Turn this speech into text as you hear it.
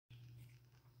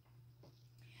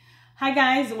Hi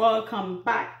guys, welcome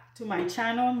back to my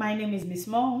channel. My name is Miss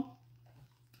Mo.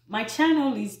 My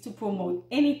channel is to promote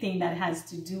anything that has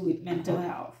to do with mental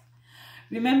health.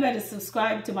 Remember to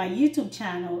subscribe to my YouTube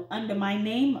channel under my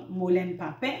name, Molene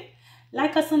Papin.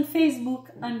 Like us on Facebook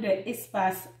under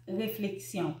Espace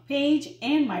Réflexion page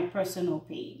and my personal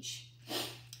page.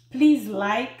 Please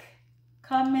like,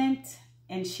 comment,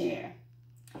 and share.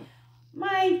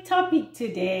 My topic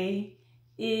today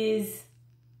is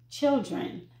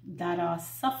children that are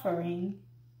suffering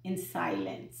in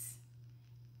silence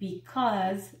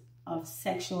because of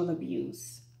sexual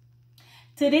abuse.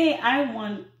 Today, I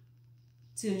want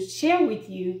to share with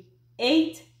you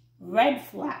 8 red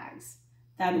flags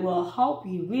that will help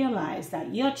you realize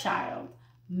that your child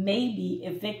may be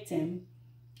a victim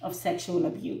of sexual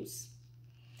abuse.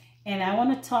 And I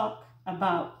want to talk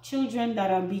about children that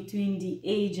are between the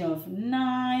age of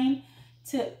 9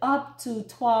 to up to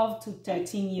 12 to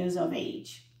 13 years of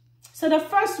age. So the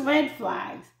first red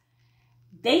flag,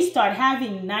 they start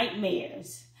having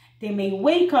nightmares. They may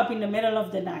wake up in the middle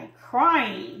of the night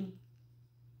crying.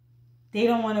 They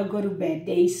don't want to go to bed.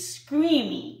 They're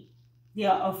screaming. They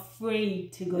are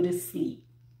afraid to go to sleep.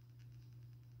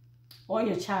 Or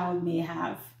your child may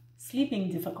have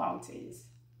sleeping difficulties.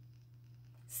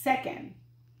 Second,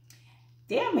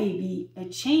 there may be a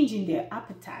change in their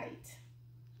appetite.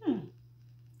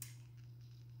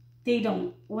 They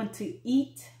don't want to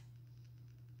eat,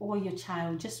 or your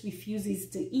child just refuses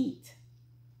to eat.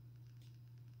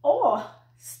 Or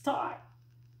start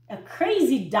a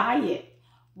crazy diet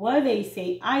where they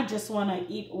say, I just want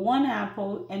to eat 1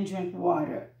 apple and drink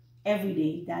water every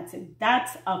day. That's it.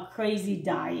 That's a crazy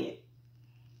diet.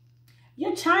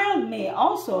 Your child may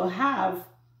also have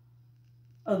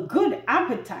a good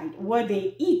appetite where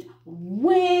they eat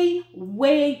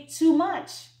way too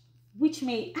much, which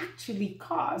may actually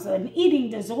cause an eating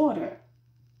disorder.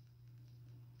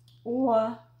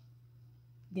 Or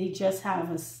they just have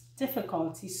a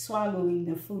difficulty swallowing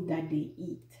the food that they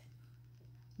eat.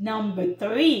 Number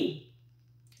 3,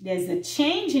 there's a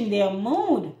change in their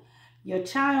mood. Your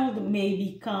child may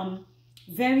become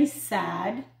very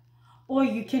sad, or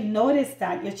you can notice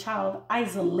that your child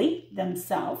isolates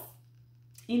themselves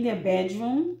in their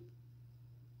bedroom.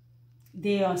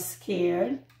 They are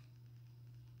scared.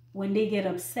 When they get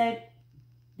upset,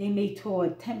 they may throw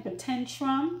a temper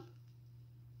tantrum,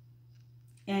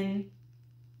 and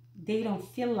they don't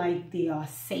feel like they are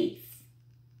safe.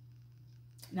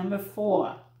 Number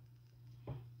 4,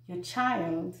 your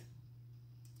child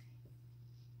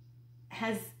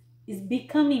is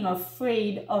becoming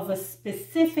afraid of a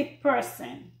specific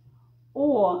person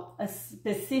or a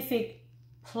specific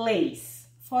place.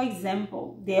 For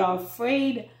example, they are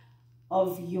afraid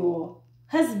of your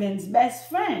husband's best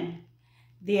friend.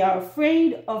 They are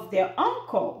afraid of their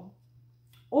uncle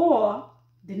or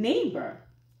the neighbor.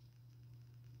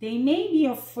 They may be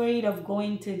afraid of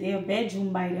going to their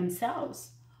bedroom by themselves,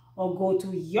 or go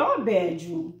to your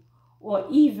bedroom, or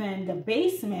even the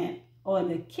basement or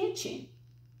the kitchen.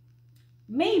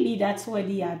 Maybe that's where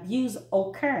the abuse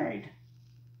occurred.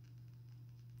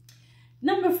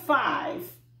 Number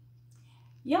 5,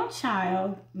 your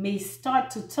child may start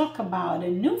to talk about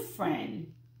a new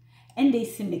friend, and they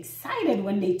seem excited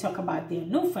when they talk about their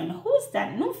new friend. Who's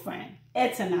that new friend?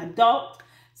 It's an adult,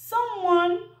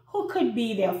 someone who could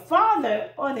be their father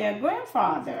or their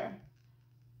grandfather.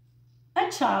 A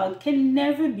child can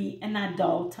never be an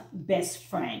adult best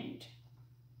friend.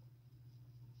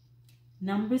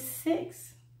 Number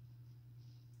 6,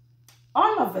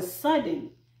 all of a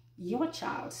sudden, your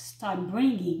child start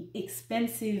bringing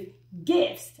expensive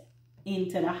gifts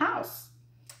into the house.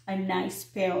 A nice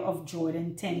pair of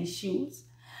Jordan tennis shoes,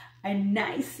 a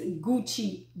nice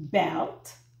Gucci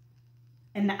belt,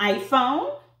 an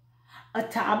iPhone, a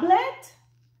tablet,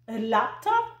 a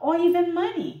laptop, or even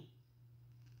money.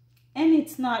 And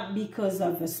it's not because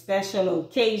of a special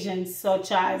occasion such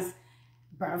as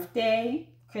birthday,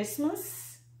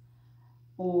 Christmas,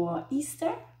 or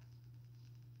Easter.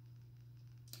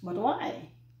 But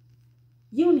why?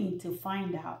 You need to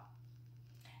find out.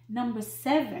 Number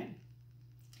 7,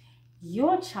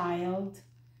 your child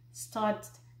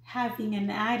starts having an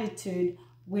attitude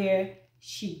where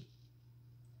she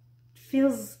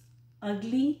feels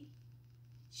ugly,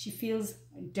 she feels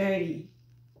dirty,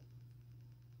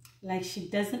 like she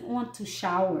doesn't want to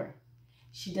shower,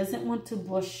 she doesn't want to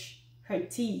brush her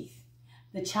teeth.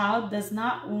 The child does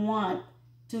not want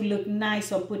to look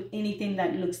nice or put anything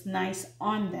that looks nice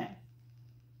on them.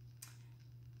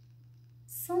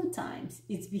 Sometimes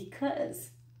it's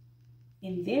because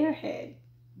in their head,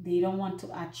 they don't want to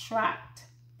attract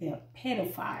their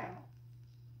pedophile.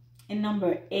 And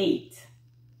number 8,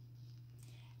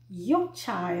 your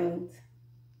child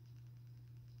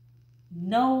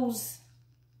knows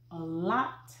a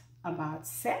lot about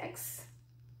sex.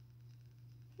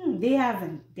 They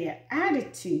have their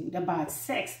attitude about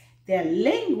sex, their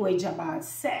language about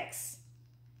sex.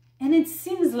 And it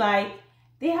seems like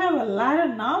they have a lot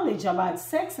of knowledge about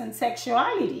sex and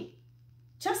sexuality,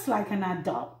 just like an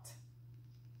adult.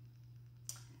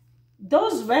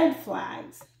 Those red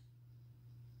flags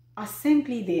are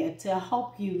simply there to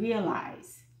help you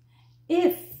realize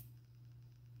if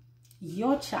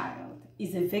your child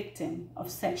is a victim of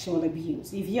sexual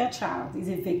abuse, if your child is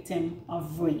a victim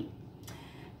of rape.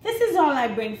 This is all I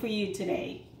bring for you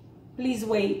today. Please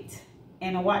wait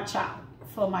and watch out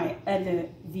for my other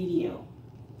video.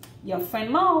 Your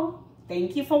friend Mo,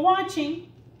 thank you for watching.